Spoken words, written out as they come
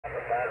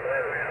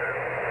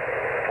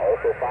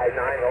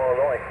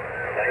Illinois.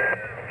 Thanks.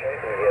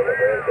 Chasing again, my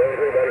friend.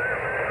 7-3, buddy.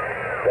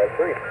 That's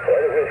 3.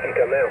 Other whiskey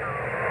come now.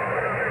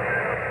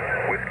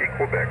 Whiskey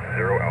Quebec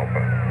 0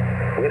 Alpha.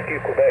 Whiskey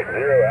Quebec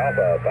 0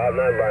 Alpha,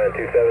 59 Brian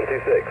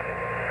 2726.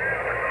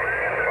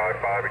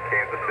 55 at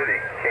Kansas City,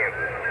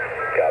 Kansas.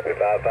 Copy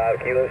 55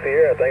 Kilo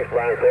Sierra. Thanks,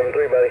 Brian.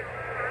 7-3, buddy.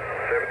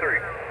 7-3.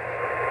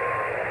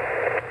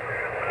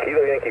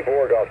 Kilo Yankee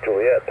 4, Golf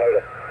Juliet,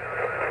 POTA.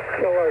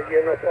 Kilo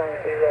Uniform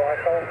 0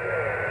 Echo.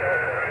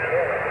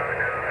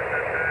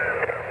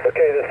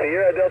 Okay, the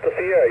Sierra Delta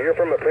Sierra, you're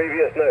from a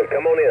previous note.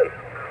 Come on in.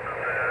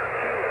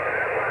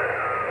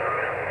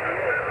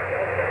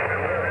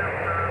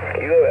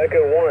 Kilo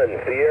Echo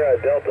 1, Sierra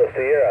Delta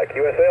Sierra,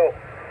 QSL.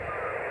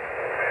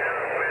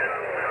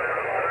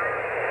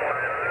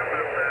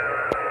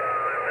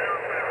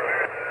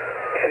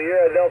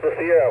 Sierra Delta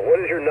Sierra, what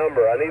is your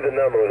number? I need the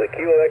number. Was it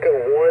Kilo Echo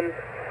 1?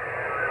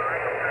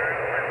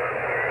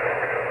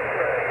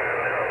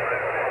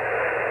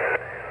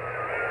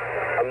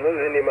 I'm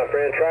losing you, my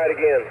friend. Try it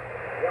again.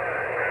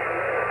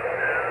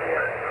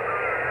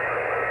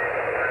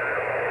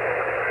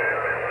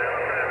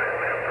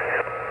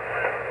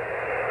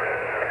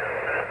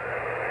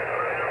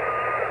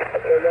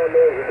 Turn on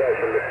noise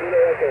reduction. The Kilo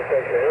Echo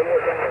section. One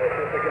more time. Let's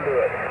see if we can do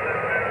it.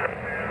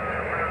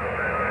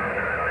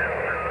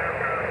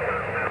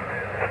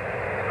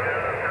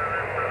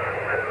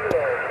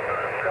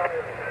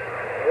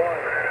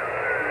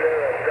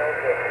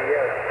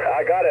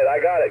 I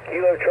got it.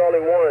 Kilo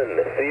Charlie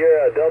 1,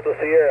 Sierra Delta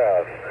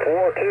Sierra,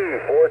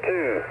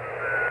 4242.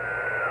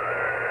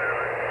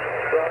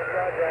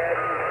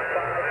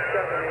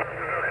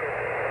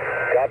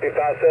 Copy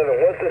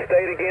 57. What's the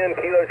state again?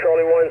 Kilo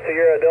Charlie 1,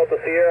 Sierra Delta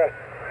Sierra.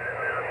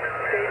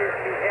 State is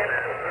New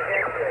Hampshire.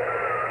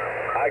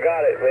 I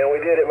got it, man.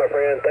 We did it, my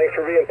friend. Thanks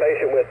for being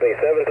patient with me.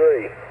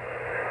 7-3.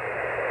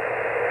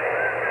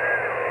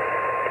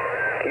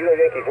 Kilo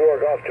Yankee 4,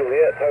 Golf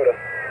Juliet, POTA.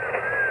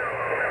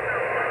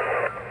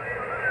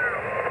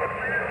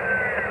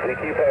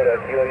 CQ POTA,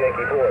 Kilo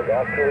Yankee 4,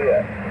 Golf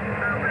Juliet.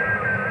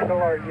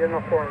 Kilo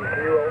Uniform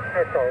 0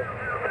 Echo.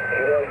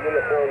 Kilo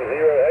Uniform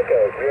 0 Echo,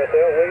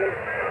 QSL, William?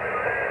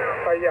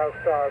 Yes,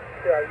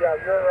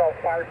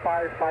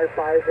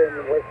 05555 in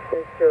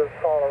Westminster,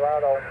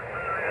 Colorado.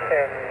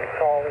 And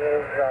call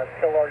is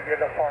Kilo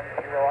Uniform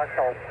 0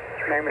 Echo.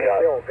 Name is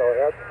Bill, go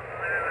ahead.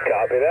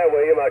 Copy that,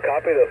 William. I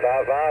copied the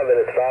 55,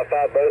 and it's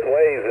 55 both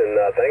ways, and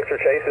thanks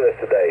for chasing us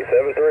today.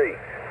 7-3.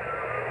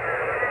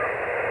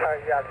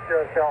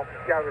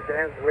 The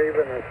Dan's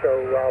leaving, and so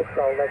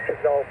I'll let you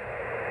go.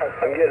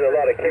 I'm getting a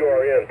lot of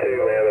QRM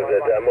too, man.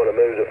 I'm going to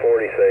move to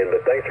 40 soon,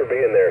 but thanks for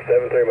being there.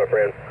 7-3, my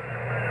friend.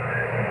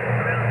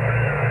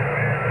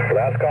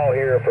 Last call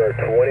here for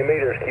 20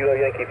 meters, Kilo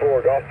Yankee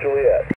 4, Golf Juliet.